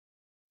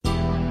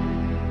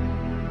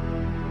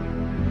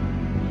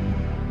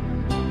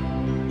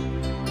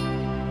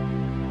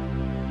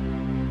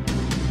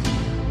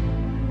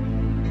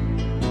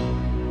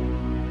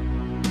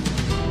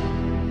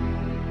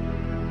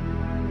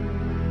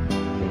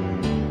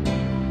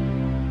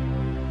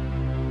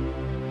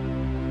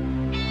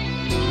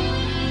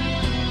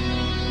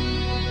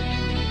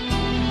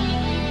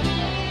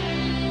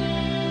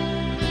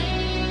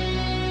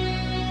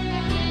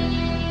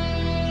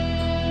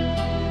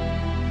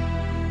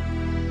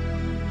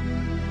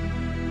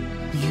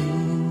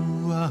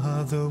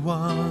the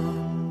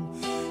one.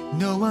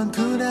 No one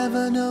could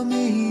ever know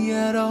me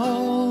at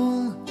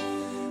all.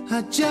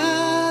 I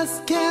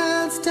just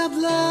can't stop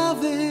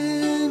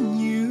loving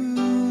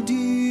you,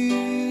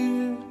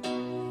 dear.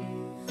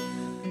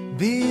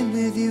 Being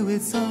with you,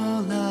 it's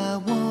all I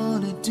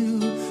wanna do.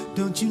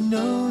 Don't you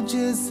know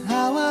just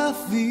how I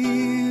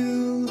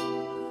feel?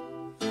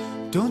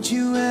 Don't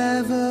you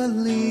ever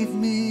leave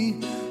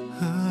me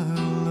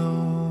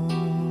alone.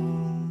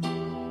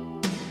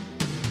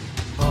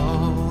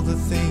 All the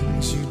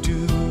things you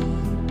do,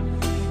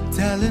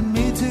 telling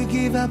me to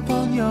give up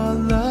on your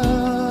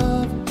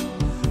love.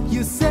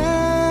 You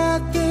said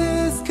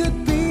this could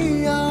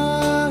be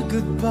our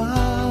goodbye.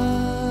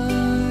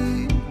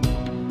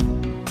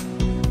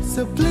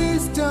 So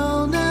please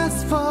don't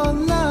ask for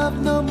love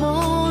no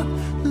more.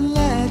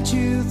 Let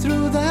you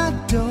through that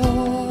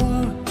door.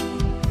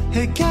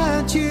 Hey,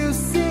 can't you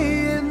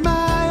see in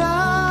my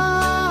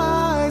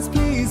eyes?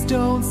 Please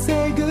don't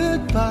say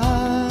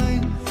goodbye.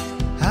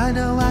 I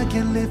know I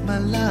can live my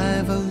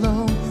life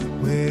alone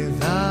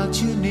without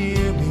you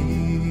near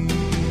me.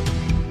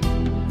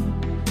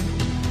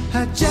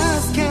 I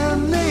just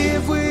can't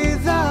live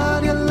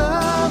without your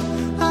love.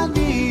 I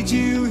need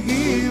you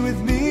here with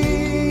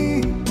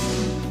me.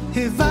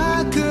 If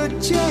I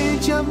could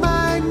change your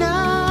mind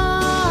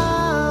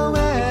now,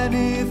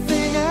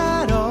 anything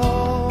at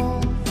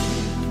all.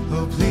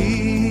 Oh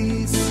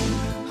please,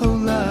 oh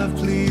love,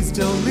 please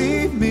don't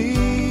leave me.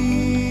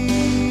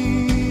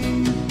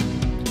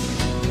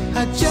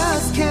 I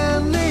just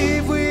can't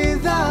live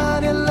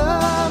without your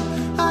love.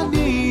 I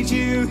need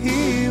you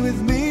here with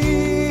me.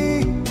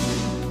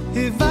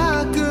 If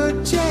I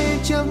could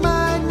change your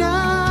mind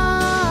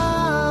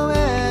now,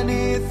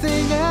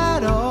 anything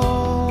at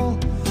all.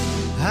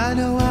 I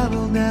know I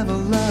will never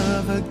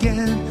love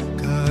again,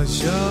 'cause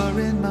you're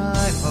in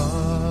my heart.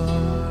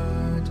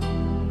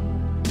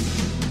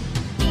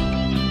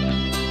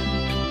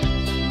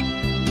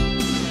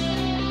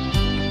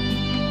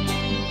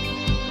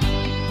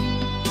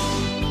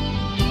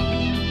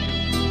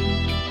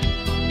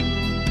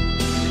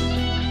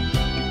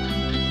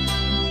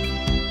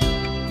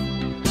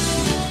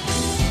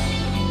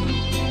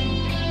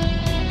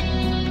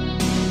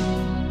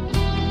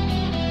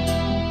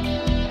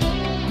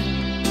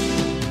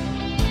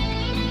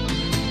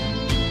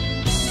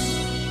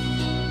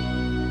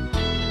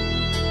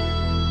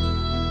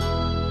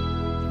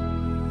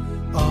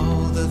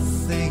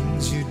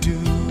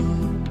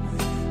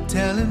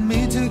 Telling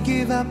me to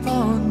give up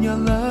on your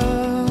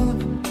love.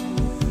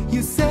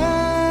 You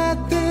said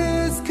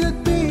this could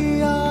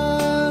be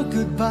our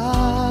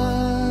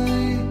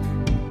goodbye.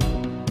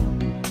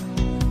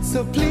 So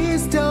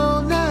please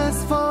don't ask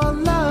for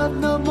love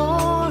no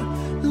more.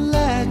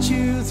 Let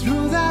you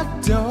through that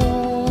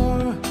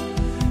door.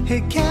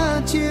 Hey,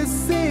 can't you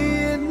see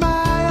in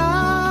my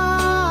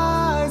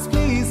eyes?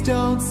 Please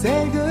don't say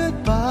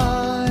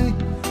goodbye.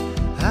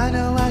 I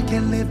know I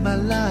can live my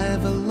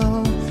life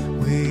alone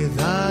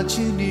without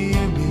you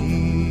near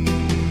me.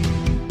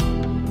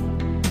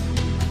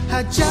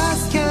 I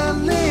just can't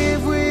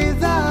live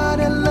without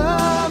a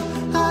love.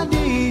 I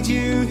need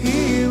you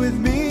here with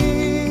me.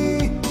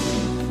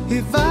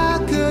 If I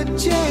could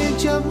change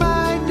your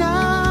mind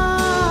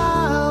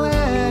now,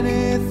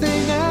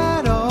 anything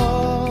at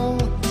all.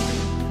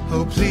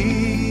 Oh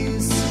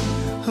please,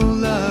 oh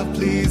love,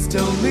 please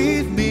don't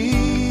leave me.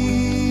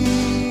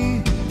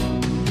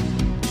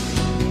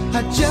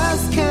 I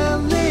just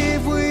can't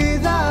live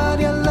without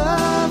your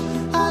love.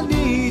 I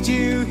need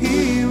you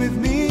here with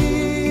me.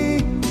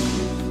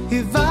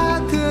 If I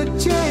could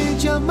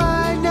change your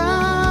mind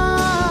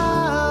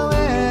now,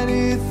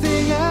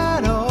 anything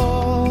at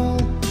all.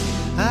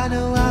 I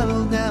know I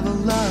will never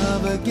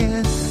love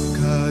again,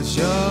 'cause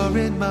you're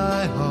in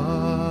my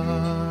heart.